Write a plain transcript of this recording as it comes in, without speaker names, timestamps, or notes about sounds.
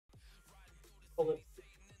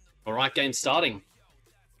All right, game starting.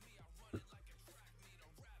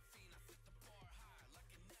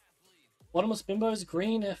 Bottomless Bimbos,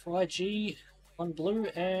 green, FYG, on blue,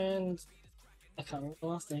 and I can't remember the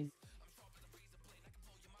last thing.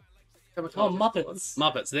 Oh, Muppets.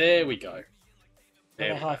 Muppets, there we go. I don't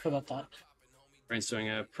know how I forgot that. Green's doing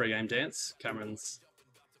a pre-game dance. Cameron's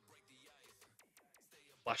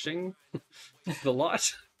flashing the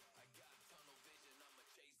light.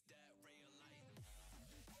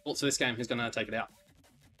 Thoughts of this game? Who's going to take it out?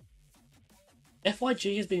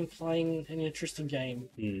 FYG has been playing an interesting game.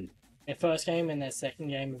 Their first game and their second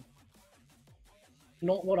game,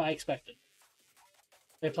 not what I expected.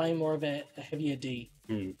 They're playing more of a heavier D.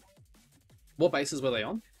 What bases were they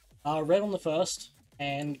on? Red on the first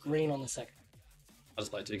and green on the second. I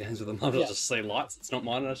just played 2 games with them. I'll just see lights. It's not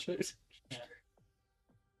mine, I shoot. Yeah.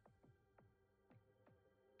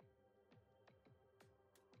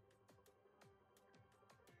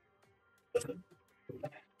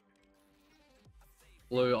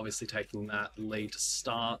 Blue obviously taking that lead to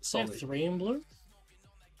start. They have 3 in blue.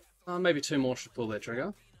 Maybe 2 more should pull their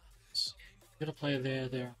trigger. Got a player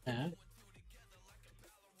there. A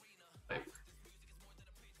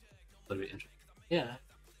little bit interesting. Yeah.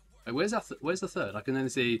 Wait, where's the third? I can only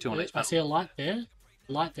see 2 on each I panel. see a light there,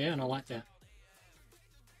 and a light there.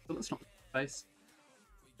 Well, that's not the base.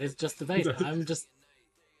 It's just the base. I'm just,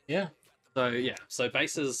 yeah. So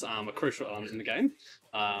bases are crucial in the game.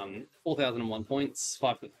 4,001 points,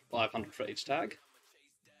 500 for each tag.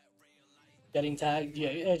 Getting tagged, yeah.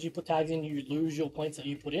 As you put tags in, you lose your points that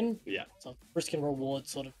you put in. Yeah. So risk and reward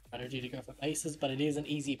sort of strategy to go for bases, but it is an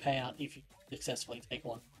easy payout if you successfully take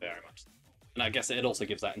one. Very much. And I guess it also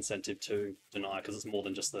gives that incentive to deny because it's more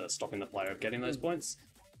than just the stopping the player of getting those points.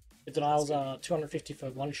 The denials are 250 for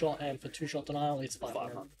 1 shot, and for 2-shot denial, it's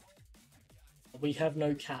 500. We have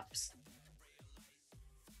no caps.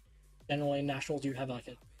 Generally, in nationals, you have like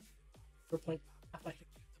a 0.5 cap.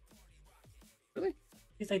 Really?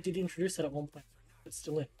 If they did introduce it at one point, it's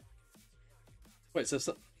still in. Wait, so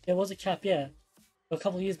There was a cap, yeah. A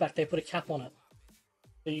couple of years back, they put a cap on it.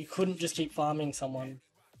 So you couldn't just keep farming someone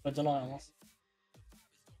for denials.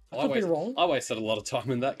 I could be wrong. I wasted a lot of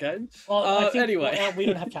time in that game. Well, Anyway. we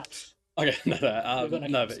don't have caps. Okay, no, caps.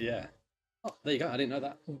 but yeah. Oh, there you go. I didn't know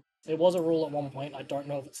that. It was a rule at one point. I don't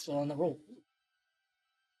know if it's still in the rule.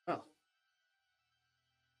 Oh.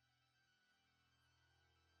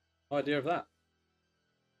 No idea of that.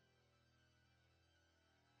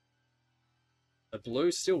 The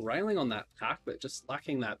blue's still railing on that pack, but just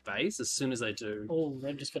lacking that base as soon as they do. Oh,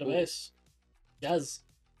 red just got a base. Jazz.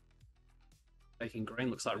 Taking green.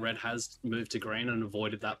 Looks like red has moved to green and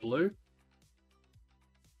avoided that blue.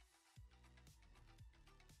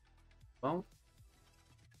 Well.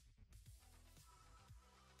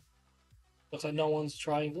 Looks like no one's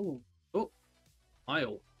trying. Ooh. Oh.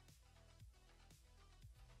 Isle.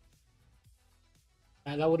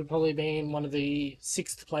 And that would have probably been one of the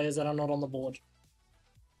 6th players that are not on the board.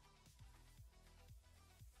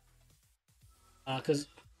 Because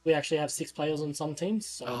we actually have 6 players on some teams,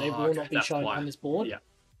 so they will not be shown on this board. Yeah.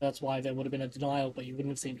 That's why there would have been a denial, but you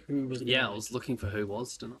wouldn't have seen who was. Yeah, I was looking for who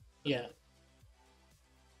was, didn't I? Yeah.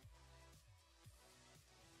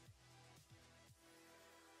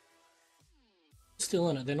 Still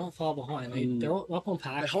in it. They're not far behind. They're up on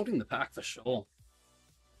pack. They're holding the pack for sure.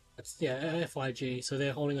 It's, yeah, FYG, so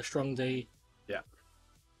they're holding a strong D. Yeah.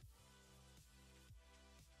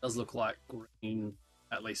 Does look like green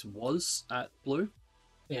at least was at blue.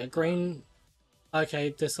 Yeah, green.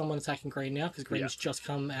 Okay, there's someone attacking green now because green's just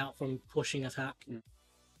come out from pushing attack.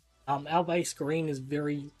 Our base green is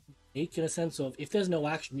very unique in a sense of if there's no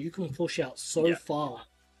action, you can push out so far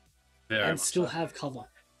and still have cover.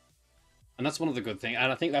 And that's one of the good things.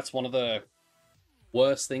 And I think that's one of the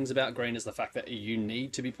worst things about green is the fact that you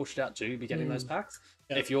need to be pushed out to be getting those packs.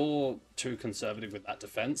 Yeah. If you're too conservative with that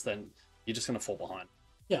defense, then you're just going to fall behind.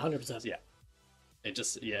 Yeah, 100%. Yeah. It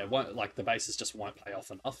just, won't, like the bases just won't pay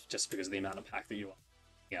off enough just because of the amount of pack that you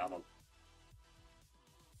are out on.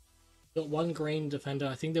 Got 1 green defender.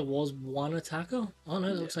 I think there was 1 attacker. Oh no,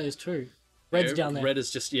 it looks like there's 2. Red's down there. Red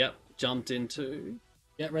has just, jumped into.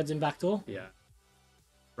 Yeah, red's in backdoor. Yeah.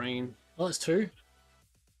 Green. Oh, it's 2.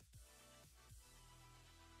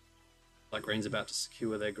 Like green's about to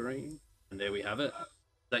secure their green. And there we have it.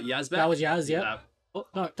 Is that Yaz back? That was Yaz, yeah. Oh,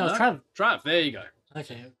 no, that was Trav. Trav, there you go.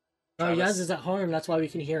 Okay. No, Yaz is at home, that's why we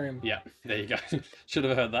can hear him. Yeah, there you go. Should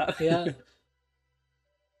have heard that. Yeah.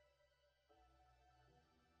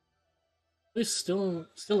 He's still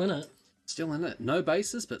in it. Still in it. No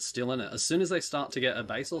bases, but still in it. As soon as they start to get a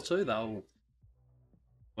base or 2, they'll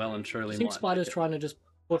well and truly. I think Spider's trying to just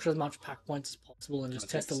torture as much pack points as possible and just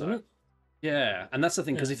test the limit. Yeah, and that's the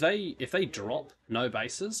thing, because if they drop no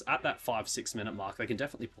bases at that 5-6 minute mark, they can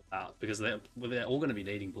definitely pull out, because they're all going to be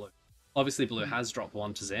needing blue. Obviously, blue has dropped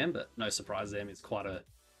one to Zam, but no surprise, Zam is quite a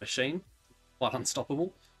machine, quite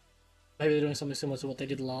unstoppable. Maybe they're doing something similar to what they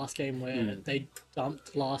did last game, where they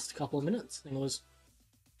dumped last couple of minutes. I think it was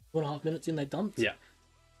 2.5 minutes in, they dumped. Yeah,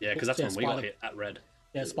 because that's when we got hit at red.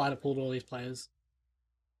 Yeah, Spider pulled all these players.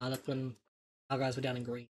 That's when our guys were down in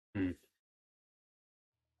green.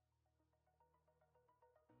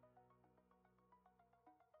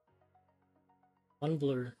 One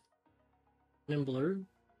blue. One in blue.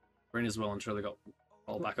 Green as well and truly got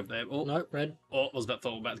all back up there. Oh, no, red. Oh, I was about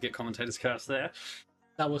to get commentator's curse there.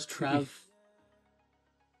 That was Trav.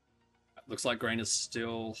 Looks like green is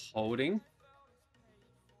still holding.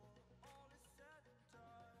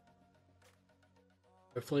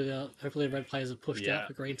 Hopefully the red players have pushed out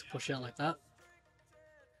for green to push out like that.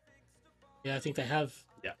 Yeah, I think they have.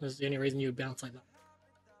 Yeah. That's the only reason you would bounce like that.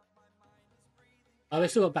 Oh, they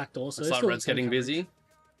still got backdoor, so looks like red's getting busy.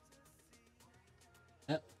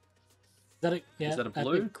 Yeah. Is that a, yeah, is that a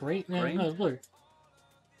blue? Green? No, no, it's blue.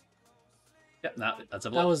 Yep, that's a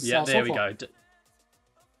blue. That was, yeah, there we go.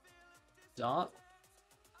 Dart.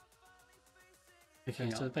 Okay,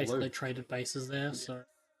 so basically traded bases there, so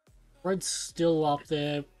red's still up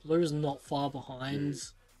there, blue's not far behind.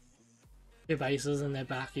 2 bases and they're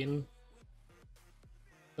back in.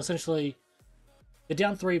 Essentially, they're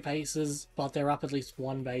down 3 bases, but they're up at least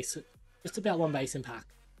 1 base. Just about 1 base in pack.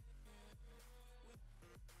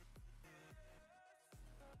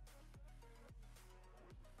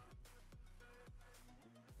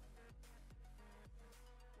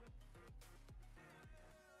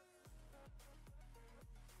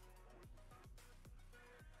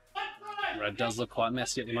 Red does look quite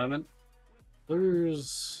messy at the moment.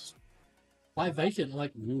 Blue's quite vacant.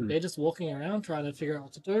 Like, they're just walking around trying to figure out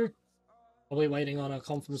what to do. Probably waiting on a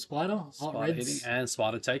comp from Spider. Spider hitting and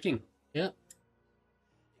Spider taking. Yep.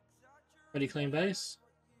 Pretty clean base.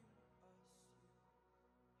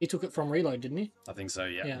 He took it from reload, didn't he? I think so,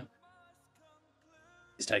 yeah. Yeah.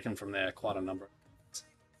 He's taken from there quite a number.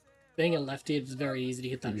 Being a lefty, it's very easy to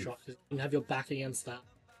hit that shot because you can have your back against that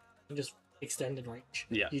and just extend in range.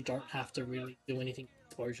 Yeah. You don't have to really do anything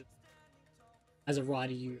exposure. As a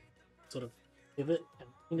righty, you sort of pivot and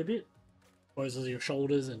lean a bit, exposes your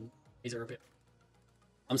shoulders and these are a bit.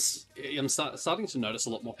 I'm starting to notice a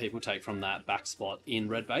lot more people take from that back spot in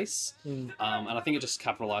red base, and I think it just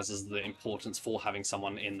capitalizes the importance for having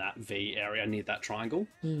someone in that V area near that triangle,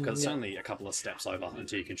 because it's only a couple of steps over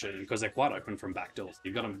until you can shoot them, because they're quite open from back doors.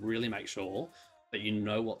 You've got to really make sure that you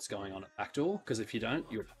know what's going on at back door, because if you don't,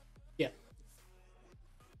 you're... Yeah.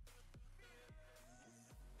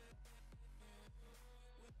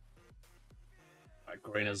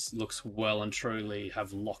 Greeners looks well and truly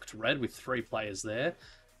have locked red with 3 players there.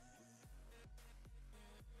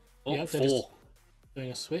 Oh, yeah, 4. Doing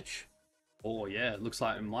a switch. Oh, yeah. It looks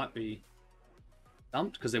like it might be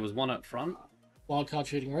dumped because there was 1 up front. Wildcard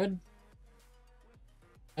shooting red.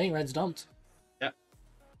 I think red's dumped. Yeah.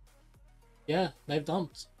 Yeah, they've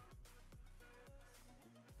dumped.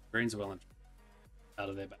 Green's well out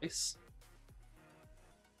of their base.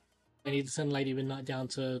 They need to send Lady Midnight down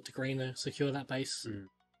to green to secure that base.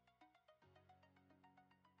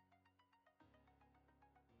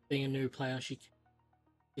 Being a new player, she can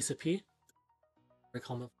disappear. Very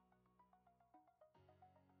common.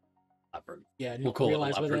 Yeah, not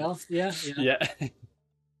realize where they are. Yeah. Yeah.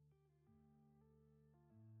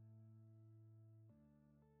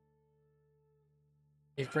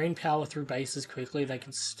 If green power through bases quickly, they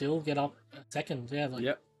can still get up a second. Yeah. Like,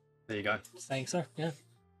 yep. There you go. Saying so. Yeah.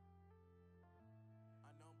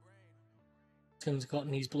 Tim's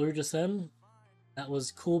gotten his blue just then. That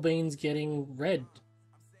was Cool Beans getting red.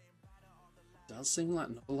 Does seem like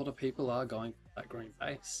not a lot of people are going for that green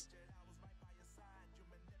base.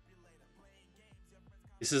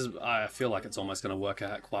 This is, I feel like it's almost going to work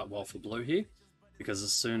out quite well for blue here, because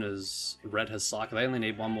as soon as red has cycled, they only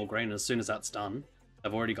need 1 more green, and as soon as that's done,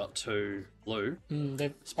 they've already got 2 blue.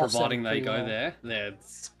 Providing they go there,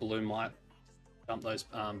 blue might dump those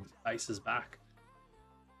bases back.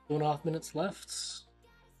 2.5 minutes left.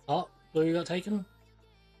 Oh, blue got taken.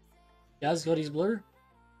 Gaz got his blue.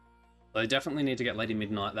 They definitely need to get Lady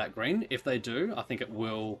Midnight that green. If they do, I think it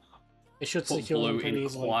will should put secure blue in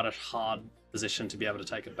easily. quite a hard position to be able to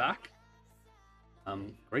take it back.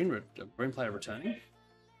 Green player returning.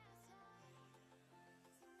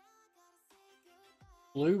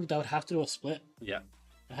 Blue, they would have to do a split. Yeah.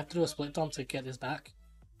 They have to do a split dump to get this back.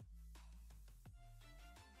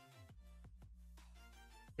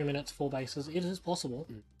 2 minutes, 4 bases. It is possible.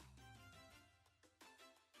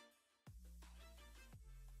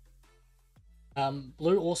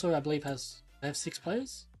 Blue also, I believe, they have 6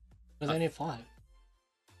 players. But they only have 5.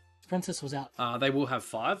 Princess was out. They will have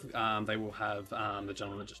 5. They will have the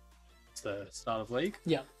gentleman that just the start of league.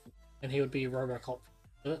 Yeah, and he would be Robocop.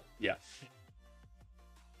 Yeah.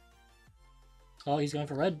 Oh, he's going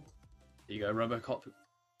for red. There you go, Robocop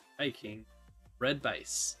taking red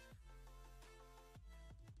base.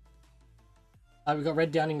 We got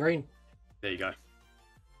red down in green. There you go.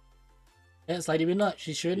 Yeah, it's Lady Midnight.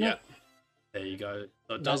 She's shooting it. There you go.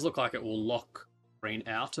 So it does look like it will lock green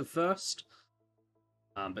out of first.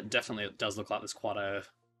 But definitely it does look like there's quite a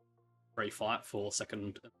free fight for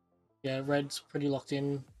second. Yeah, red's pretty locked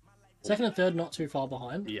in. Second and third not too far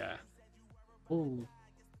behind. Yeah. Ooh.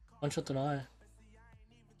 One shot deny.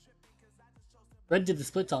 Red did the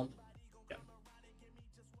split dump. Yeah.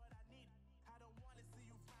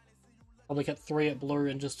 Probably kept 3 at blue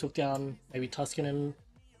and just took down maybe Tuscan and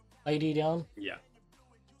Lady down. Yeah.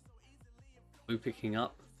 Blue picking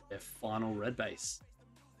up their final red base.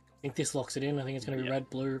 I think this locks it in. I think it's going to be red,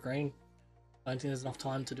 blue, green. I don't think there's enough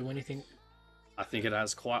time to do anything. I think it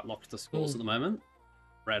has quite locked the scores at the moment.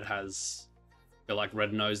 Red has... I feel like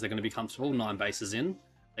red knows they're going to be comfortable. 9 bases in.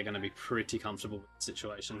 They're going to be pretty comfortable with the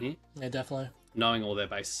situation here. Yeah, definitely. Knowing all their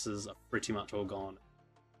bases are pretty much all gone.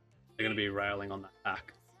 They're going to be railing on that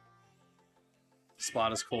pack.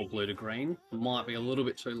 Spiders call blue to green. Might be a little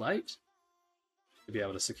bit too late to be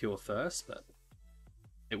able to secure first, but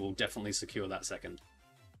it will definitely secure that second.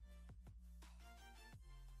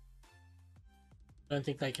 I don't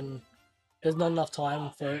think they can... There's not enough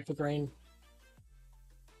time for green.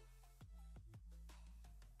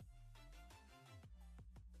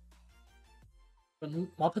 But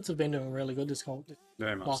Muppets have been doing really good this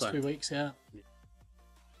Very much last so. 2 weeks, yeah.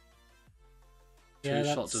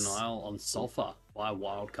 Two-shot denial on Sulfur by a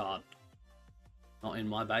wild card. Not in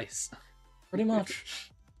my base. Pretty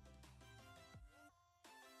much.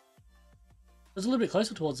 It was a little bit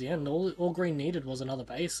closer towards the end. All green needed was another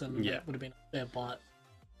base, and it would have been up there, but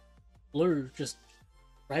blue just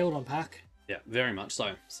railed on pack. Yeah, very much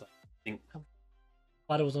so. So I think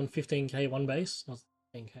Spider was on 15k one base. Not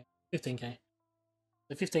 15k. 15k.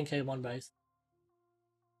 The 15k one base.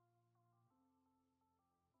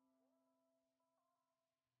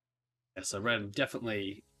 yeah, so red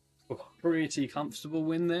definitely a pretty comfortable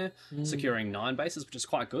win there, securing 9 bases, which is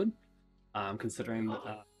quite good, considering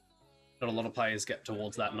that not a lot of players get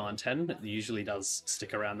towards that 9-10. It usually does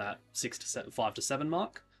stick around that 5 to 7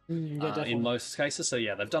 mark in most cases. So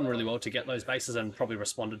yeah, they've done really well to get those bases and probably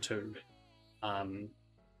responded to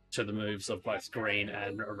the moves of both green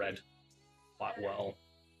and red quite well.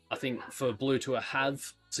 I think for blue to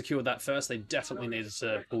have secured that first, they definitely needed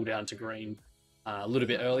to pull down to green a little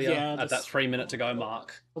bit earlier at that 3 minute to go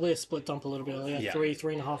mark. Probably a split dump a little bit earlier. Yeah.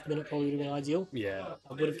 3.5 minute probably would have been ideal. Yeah.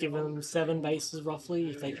 I would have given them 7 bases roughly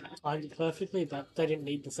if they timed it perfectly, but they didn't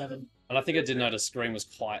need the 7. And I think I did notice green was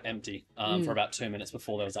quite empty for about 2 minutes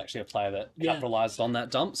before there was actually a player that capitalised on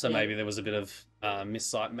that dump. So maybe there was a bit of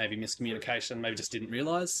missight, maybe miscommunication, maybe just didn't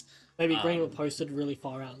realise. Maybe green were posted really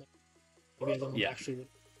far out. Maybe actually.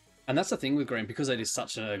 And that's the thing with green, because it is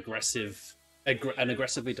such an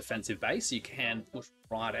aggressively defensive base, you can push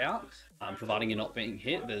right out, providing you're not being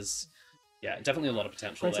hit. There's definitely a lot of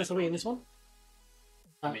potential Princess, there. are we in this one?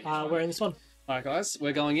 We're in this one. All right, guys,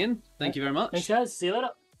 we're going in. Thank you very much. Thanks, guys. See you later.